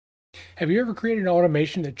Have you ever created an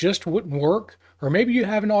automation that just wouldn't work? Or maybe you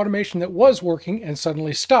have an automation that was working and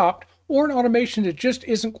suddenly stopped, or an automation that just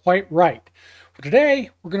isn't quite right. Well,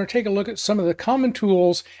 today, we're going to take a look at some of the common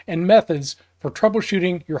tools and methods for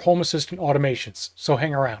troubleshooting your Home Assistant automations. So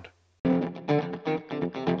hang around.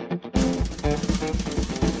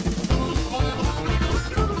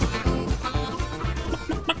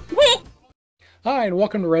 Hi, and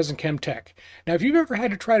welcome to Resin Chem Tech. Now, if you've ever had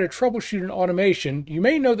to try to troubleshoot an automation, you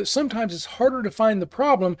may know that sometimes it's harder to find the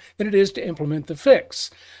problem than it is to implement the fix.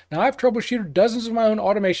 Now, I've troubleshooted dozens of my own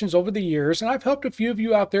automations over the years, and I've helped a few of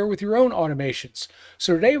you out there with your own automations.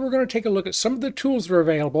 So today we're going to take a look at some of the tools that are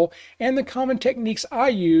available and the common techniques I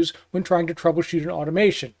use when trying to troubleshoot an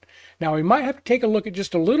automation. Now, we might have to take a look at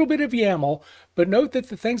just a little bit of YAML, but note that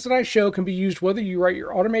the things that I show can be used whether you write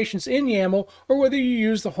your automations in YAML or whether you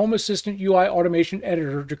use the Home Assistant UI Automation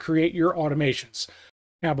Editor to create your automations.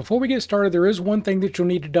 Now, before we get started, there is one thing that you'll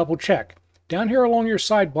need to double check. Down here along your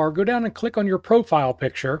sidebar, go down and click on your profile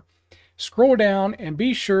picture, scroll down, and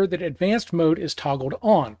be sure that Advanced Mode is toggled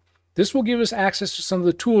on. This will give us access to some of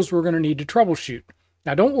the tools we're going to need to troubleshoot.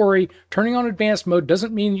 Now, don't worry, turning on advanced mode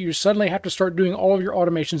doesn't mean you suddenly have to start doing all of your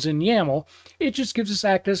automations in YAML. It just gives us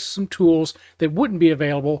access to some tools that wouldn't be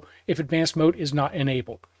available if advanced mode is not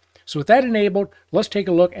enabled. So with that enabled, let's take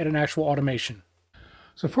a look at an actual automation.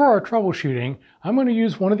 So for our troubleshooting, I'm going to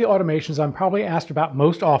use one of the automations I'm probably asked about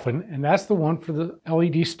most often, and that's the one for the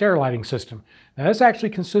LED stair lighting system. Now, this actually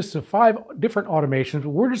consists of 5 different automations, but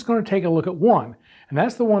we're just going to take a look at one, and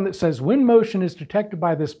that's the one that says when motion is detected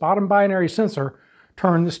by this bottom binary sensor,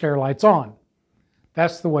 turn the stair lights on.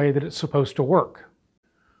 That's the way that it's supposed to work.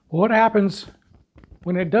 Well, what happens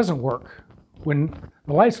when it doesn't work? When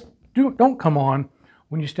the lights don't come on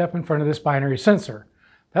when you step in front of this binary sensor?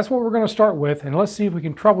 That's what we're going to start with, and let's see if we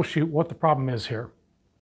can troubleshoot what the problem is here.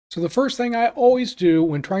 So the first thing I always do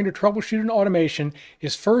when trying to troubleshoot an automation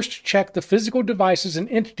is first check the physical devices and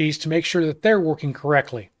entities to make sure that they're working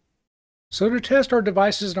correctly. So to test our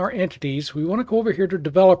devices and our entities, we want to go over here to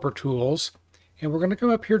Developer Tools, and we're going to come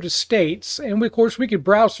up here to States, and of course we could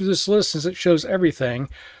browse through this list since it shows everything,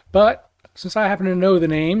 but since I happen to know the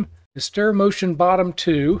name, the Stair Motion Bottom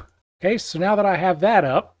 2. Okay, so now that I have that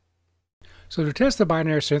up, so to test the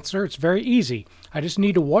binary sensor, it's very easy. I just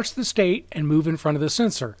need to watch the state and move in front of the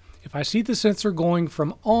sensor. If I see the sensor going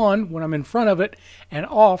from on when I'm in front of it and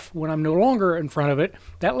off when I'm no longer in front of it,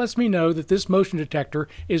 that lets me know that this motion detector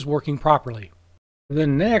is working properly. The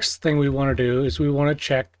next thing we want to do is we want to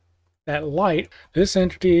check that light. This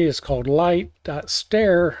entity is called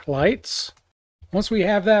light.stair lights. Once we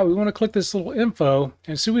have that, we want to click this little info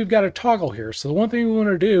and see we've got a toggle here. So the one thing we want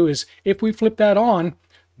to do is if we flip that on,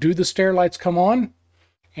 do the stair lights come on?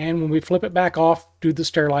 And when we flip it back off, do the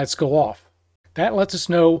stair lights go off? That lets us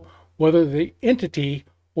know whether the entity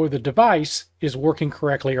or the device is working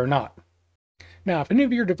correctly or not. Now, if any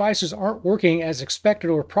of your devices aren't working as expected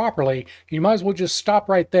or properly, you might as well just stop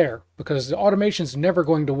right there because the automation is never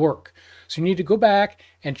going to work. So you need to go back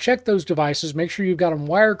and check those devices, make sure you've got them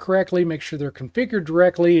wired correctly, make sure they're configured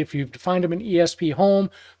directly. If you've defined them in ESP Home,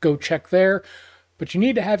 go check there. But you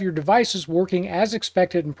need to have your devices working as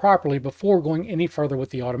expected and properly before going any further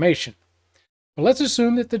with the automation. But let's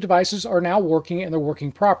assume that the devices are now working and they're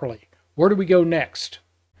working properly. Where do we go next?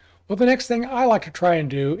 Well, the next thing I like to try and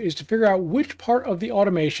do is to figure out which part of the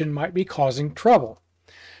automation might be causing trouble.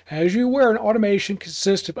 As you're aware, an automation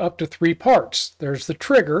consists of up to 3 parts. There's the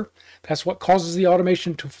trigger. That's what causes the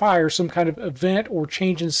automation to fire some kind of event or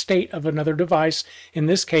change in state of another device, in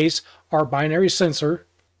this case, our binary sensor.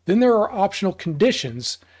 Then there are optional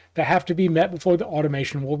conditions that have to be met before the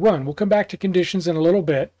automation will run. We'll come back to conditions in a little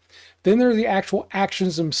bit. Then there are the actual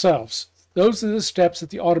actions themselves. Those are the steps that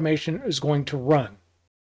the automation is going to run.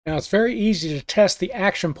 Now, it's very easy to test the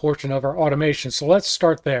action portion of our automation, so let's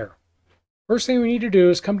start there. First thing we need to do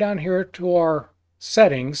is come down here to our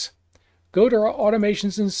settings, go to our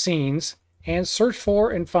automations and scenes, and search for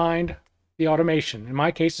and find the automation. In my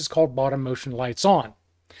case, it's called bottom motion lights on.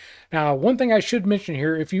 Now, one thing I should mention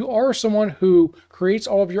here, if you are someone who creates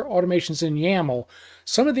all of your automations in YAML,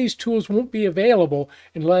 some of these tools won't be available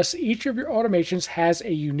unless each of your automations has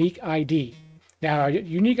a unique ID. Now, a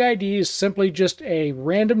unique ID is simply just a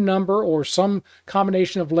random number or some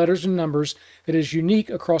combination of letters and numbers that is unique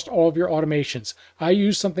across all of your automations. I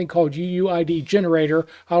use something called UUID Generator.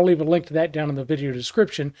 I'll leave a link to that down in the video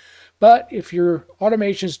description. But if your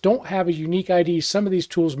automations don't have a unique ID, some of these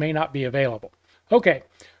tools may not be available. Okay,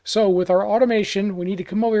 so with our automation, we need to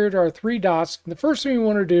come over here to our 3 dots. And the first thing we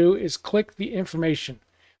want to do is click the information.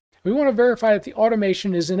 We want to verify that the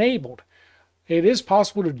automation is enabled. it is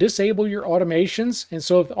possible to disable your automations. And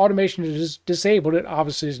so if the automation is disabled, it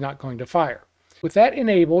obviously is not going to fire. With that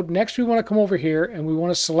enabled, next we want to come over here and we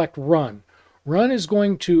want to select Run. Run is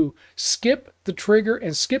going to skip the trigger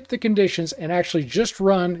and skip the conditions and actually just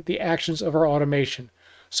run the actions of our automation.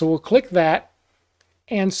 So we'll click that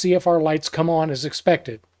and see if our lights come on as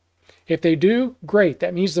expected. If they do, great.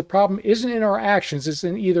 That means the problem isn't in our actions, it's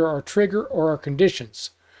in either our trigger or our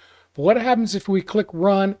conditions. But what happens if we click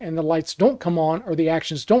Run and the lights don't come on or the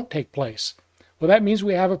actions don't take place? Well, that means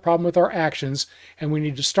we have a problem with our actions and we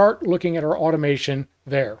need to start looking at our automation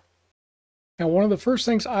there. Now, one of the first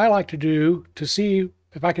things I like to do to see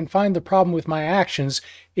if I can find the problem with my actions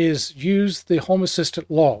is use the Home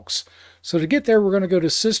Assistant logs. So to get there, we're going to go to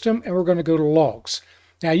System and we're going to go to Logs.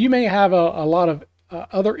 Now, you may have a lot of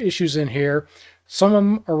other issues in here. Some of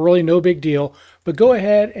them are really no big deal, but go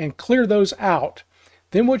ahead and clear those out.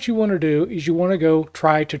 Then what you want to do is you want to go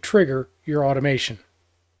try to trigger your automation.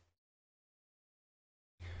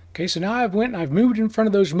 Okay, so now I've went and I've moved in front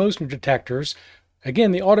of those motion detectors.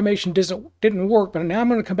 Again, the automation didn't work, but now I'm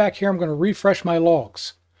going to come back here. I'm going to refresh my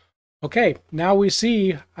logs. Okay, now we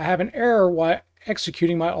see I have an error while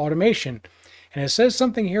executing my automation. And it says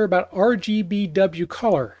something here about RGBW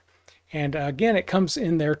color. And again, it comes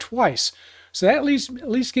in there twice. So that at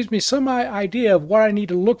least gives me some idea of what I need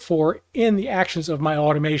to look for in the actions of my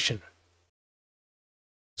automation.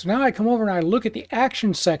 So now I come over and I look at the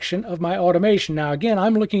action section of my automation. Now again,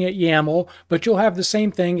 I'm looking at YAML, but you'll have the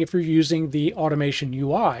same thing if you're using the automation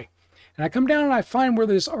UI. And I come down and I find where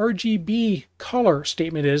this RGB color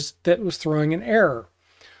statement is that was throwing an error.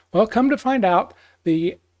 Well, come to find out,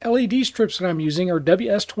 the LED strips that I'm using are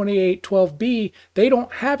WS2812B. They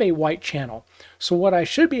don't have a white channel. So what I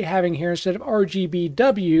should be having here, instead of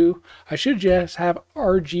RGBW, I should just have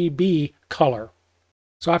RGB color.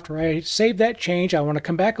 So after I save that change, I want to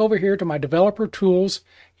come back over here to my Developer Tools,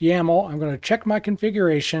 YAML. I'm going to check my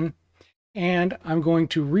configuration, and I'm going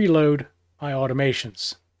to reload my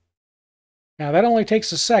automations. Now that only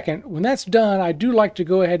takes a second. When that's done, I do like to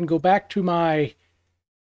go ahead and go back to my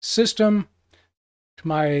system, to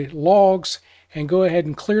my logs, and go ahead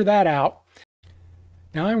and clear that out.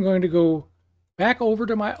 Now I'm going to go back over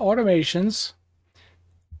to my automations,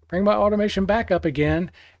 bring my automation back up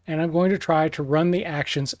again, and I'm going to try to run the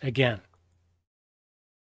actions again.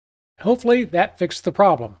 Hopefully that fixed the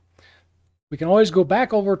problem. We can always go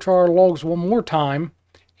back over to our logs one more time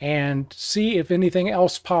and see if anything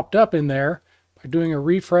else popped up in there by doing a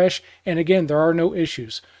refresh. And again, there are no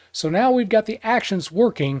issues. So now we've got the actions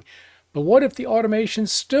working, but what if the automation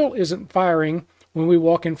still isn't firing when we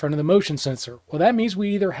walk in front of the motion sensor? Well, that means we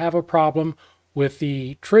either have a problem with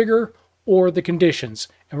the trigger or the conditions,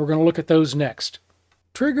 and we're going to look at those next.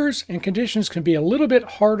 Triggers and conditions can be a little bit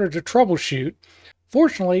harder to troubleshoot.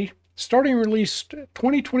 Fortunately, starting release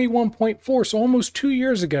 2021.4, so almost 2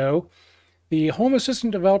 years ago, the Home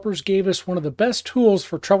Assistant developers gave us one of the best tools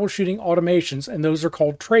for troubleshooting automations, and those are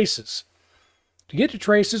called traces. To get to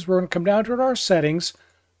traces, we're going to come down to our settings,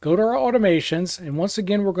 go to our automations, and once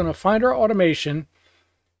again, we're going to find our automation,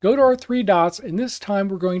 go to our three dots, and this time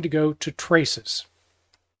we're going to go to traces.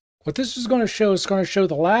 What this is going to show is going to show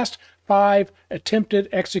the last 5 attempted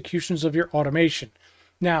executions of your automation.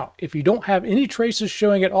 Now, if you don't have any traces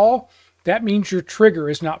showing at all, that means your trigger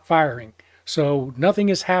is not firing. So nothing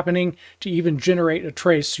is happening to even generate a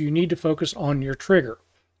trace, so you need to focus on your trigger.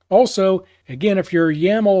 Also, again, if you're a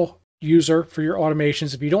YAML user for your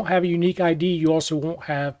automations, if you don't have a unique ID, you also won't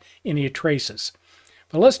have any traces.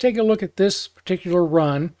 But let's take a look at this particular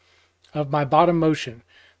run of my bottom motion.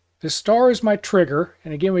 The star is my trigger,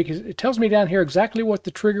 and again, it tells me down here exactly what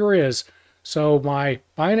the trigger is. So my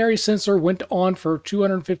binary sensor went on for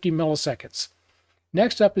 250 milliseconds.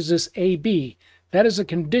 Next up is this AB. That is a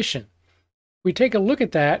condition. If we take a look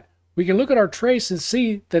at that, we can look at our trace and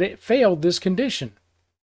see that it failed this condition.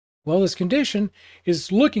 Well, this condition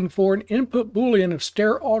is looking for an input boolean of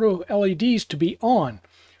stare auto LEDs to be on.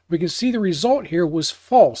 We can see the result here was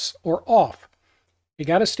false or off. It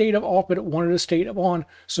got a state of off, but it wanted a state of on,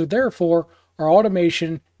 so therefore our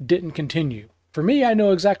automation didn't continue. For me, I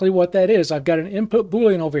know exactly what that is. I've got an input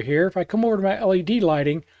boolean over here. If I come over to my LED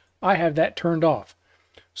lighting, I have that turned off.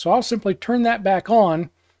 So I'll simply turn that back on,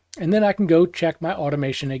 and then I can go check my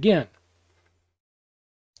automation again.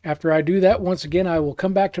 After I do that, once again, I will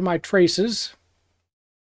come back to my traces,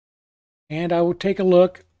 and I will take a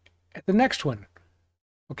look at the next one.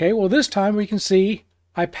 Okay, well this time we can see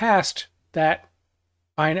I passed that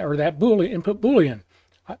boolean, input boolean.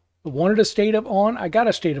 I wanted a state of on, I got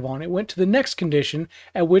a state of on. It went to the next condition,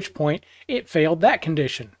 at which point it failed that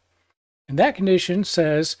condition. And that condition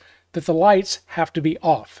says that the lights have to be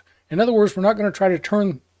off. In other words, we're not going to try to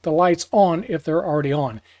turn the lights on if they're already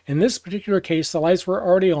on. In this particular case, the lights were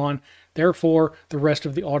already on, therefore the rest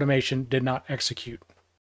of the automation did not execute.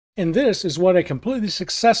 And this is what a completely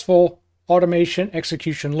successful automation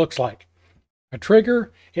execution looks like. A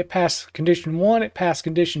trigger, it passed condition 1, it passed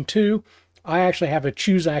condition 2. I actually have a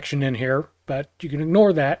choose action in here, but you can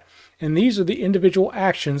ignore that. And these are the individual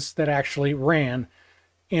actions that actually ran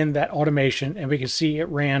in that automation, and we can see it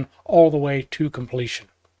ran all the way to completion.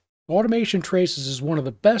 Automation traces is one of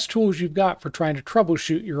the best tools you've got for trying to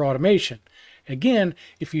troubleshoot your automation. Again,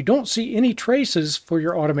 if you don't see any traces for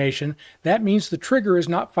your automation, that means the trigger is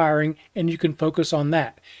not firing and you can focus on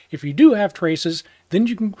that. If you do have traces, then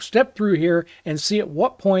you can step through here and see at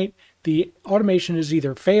what point the automation is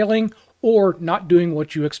either failing or not doing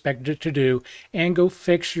what you expected it to do, and go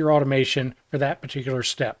fix your automation for that particular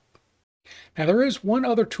step. Now, there is one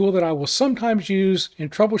other tool that I will sometimes use in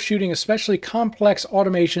troubleshooting, especially complex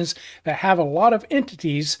automations that have a lot of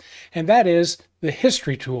entities, and that is the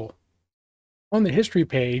history tool. On the history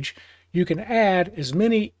page, you can add as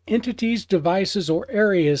many entities, devices, or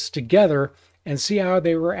areas together and see how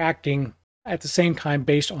they were acting at the same time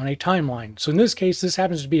based on a timeline. So in this case, this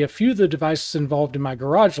happens to be a few of the devices involved in my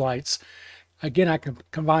garage lights. Again, I can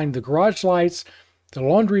combine the garage lights, the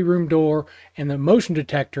laundry room door, and the motion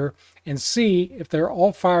detector and see if they're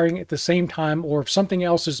all firing at the same time or if something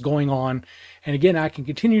else is going on. And again, I can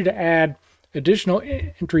continue to add additional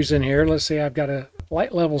entries in here. Let's say I've got a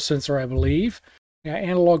light level sensor, I believe. Now,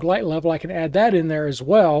 analog light level, I can add that in there as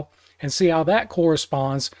well and see how that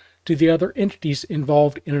corresponds to the other entities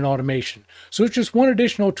involved in an automation. So it's just one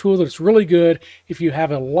additional tool that's really good if you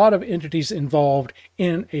have a lot of entities involved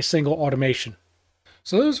in a single automation.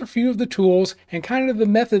 So those are a few of the tools and kind of the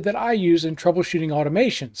method that I use in troubleshooting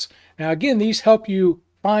automations. Now again, these help you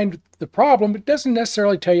find the problem. It doesn't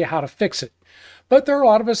necessarily tell you how to fix it. But there are a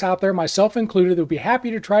lot of us out there, myself included, that would be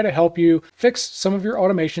happy to try to help you fix some of your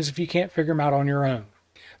automations if you can't figure them out on your own.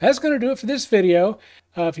 That's going to do it for this video.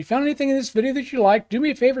 If you found anything in this video that you liked, do me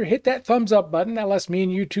a favor, hit that thumbs up button. That lets me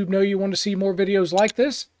and YouTube know you want to see more videos like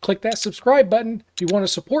this. Click that subscribe button if you want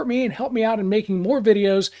to support me and help me out in making more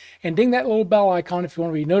videos, and ding that little bell icon if you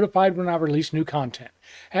want to be notified when I release new content.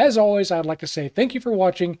 As always, I'd like to say thank you for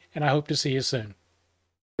watching, and I hope to see you soon.